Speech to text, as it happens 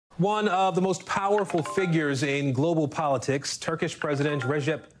One of the most powerful figures in global politics, Turkish President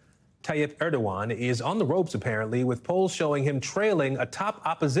Recep Tayyip Erdoğan, is on the ropes, apparently, with polls showing him trailing a top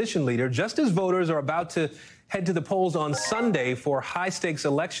opposition leader just as voters are about to head to the polls on Sunday for high-stakes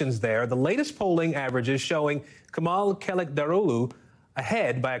elections there. The latest polling averages showing Kemal Kılıçdaroğlu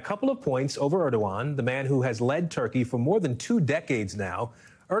ahead by a couple of points over Erdoğan, the man who has led Turkey for more than 2 decades now.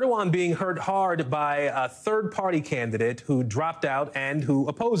 Erdoğan being hurt hard by a third-party candidate who dropped out and who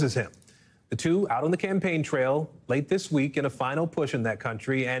opposes him. The two out on the campaign trail late this week in a final push in that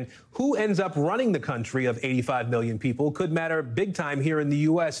country. And who ends up running the country of 85 million people could matter big time here in the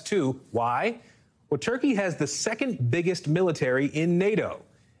U.S., too. Why? Well, Turkey has the second biggest military in NATO.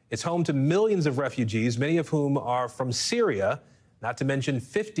 It's home to millions of refugees, many of whom are from Syria, not to mention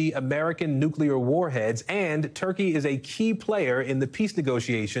 50 American nuclear warheads. And Turkey is a key player in the peace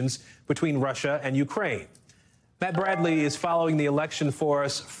negotiations between Russia and Ukraine. Matt Bradley is following the election for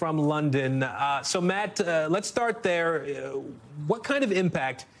us from London. So, Matt, let's start there. What kind of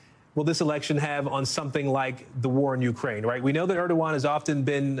impact will this election have on something like the war in Ukraine, right? We know that Erdogan has often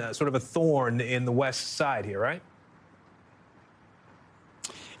been sort of a thorn in the West side here, right?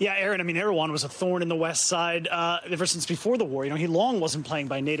 Yeah, Aaron, I mean, Erdogan was a thorn in the West side ever since before the war. You know, he long wasn't playing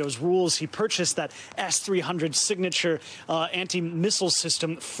by NATO's rules. He purchased that S-300 signature anti-missile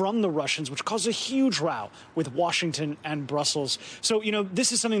system from the Russians, which caused a huge row with Washington and Brussels. So, you know,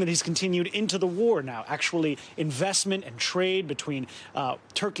 this is something that he's continued into the war now. Actually, investment and trade between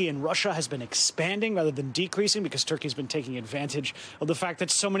Turkey and Russia has been expanding rather than decreasing because Turkey's been taking advantage of the fact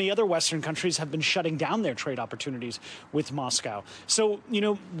that so many other Western countries have been shutting down their trade opportunities with Moscow. So, you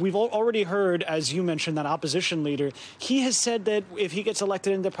know, we've already heard, as you mentioned, that opposition leader. He has said that if he gets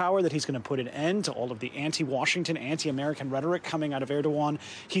elected into power, that he's going to put an end to all of the anti-Washington, anti-American rhetoric coming out of Erdogan.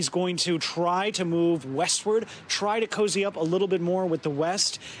 He's going to try to move westward, try to cozy up a little bit more with the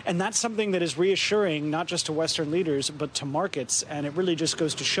West. And that's something that is reassuring, not just to Western leaders, but to markets. And it really just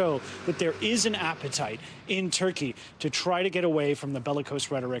goes to show that there is an appetite in Turkey to try to get away from the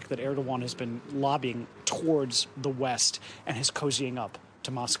bellicose rhetoric that Erdogan has been lobbying towards the West and his cozying up to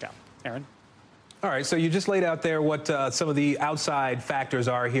Moscow. Aaron? All right, so you just laid out there what some of the outside factors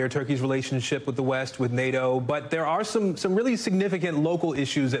are here, Turkey's relationship with the West, with NATO, but there are some really significant local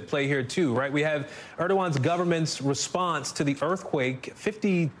issues at play here too, right? We have Erdogan's government's response to the earthquake,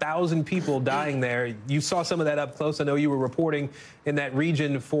 50,000 people dying there. You saw some of that up close. I know you were reporting in that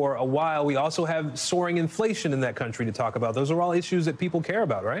region for a while. We also have soaring inflation in that country to talk about. Those are all issues that people care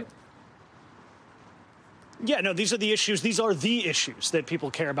about, right? Yeah, no, these are the issues. These are the issues that people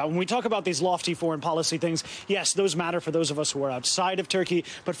care about. When we talk about these lofty foreign policy things, yes, those matter for those of us who are outside of Turkey.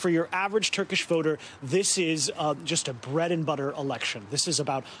 But for your average Turkish voter, this is just a bread and butter election. This is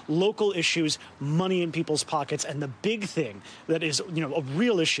about local issues, money in people's pockets. And the big thing that is, you know, a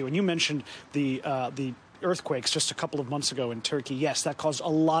real issue, and you mentioned the earthquakes just a couple of months ago in Turkey. Yes, that caused a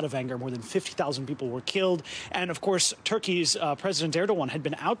lot of anger. More than 50,000 people were killed. And of course, Turkey's President Erdogan had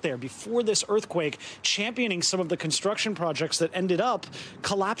been out there before this earthquake championing some of the construction projects that ended up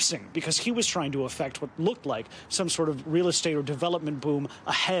collapsing because he was trying to affect what looked like some sort of real estate or development boom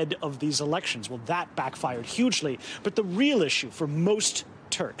ahead of these elections. Well, that backfired hugely. But the real issue for most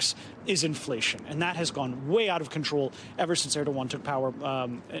Turks is inflation, and that has gone way out of control ever since Erdogan took power,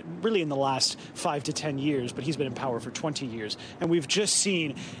 really in the last 5 to 10 years, but he's been in power for 20 years. And we've just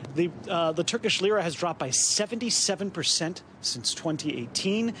seen the Turkish lira has dropped by 77% since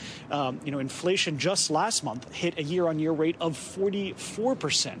 2018. You know, inflation just last month hit a year-on-year rate of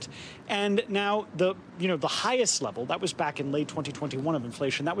 44%. And now the highest level, that was back in late 2021 of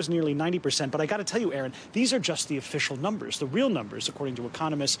inflation, that was nearly 90%. But I got to tell you, Aaron, these are just the official numbers. The real numbers, according to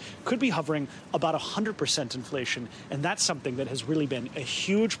economists, could be hovering about 100% inflation. And that's something that has really been a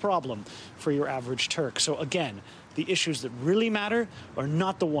huge problem for your average Turk. So again, the issues that really matter are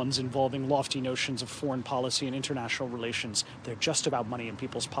not the ones involving lofty notions of foreign policy and international relations. They're just about money in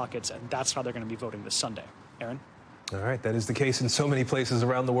people's pockets, and that's how they're going to be voting this Sunday. Aaron? All right, that is the case in so many places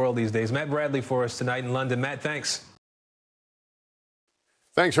around the world these days. Matt Bradley for us tonight in London. Matt, thanks.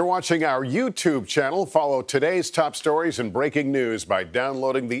 Thanks for watching our YouTube channel. Follow today's top stories and breaking news by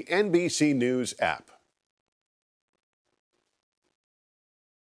downloading the NBC News app.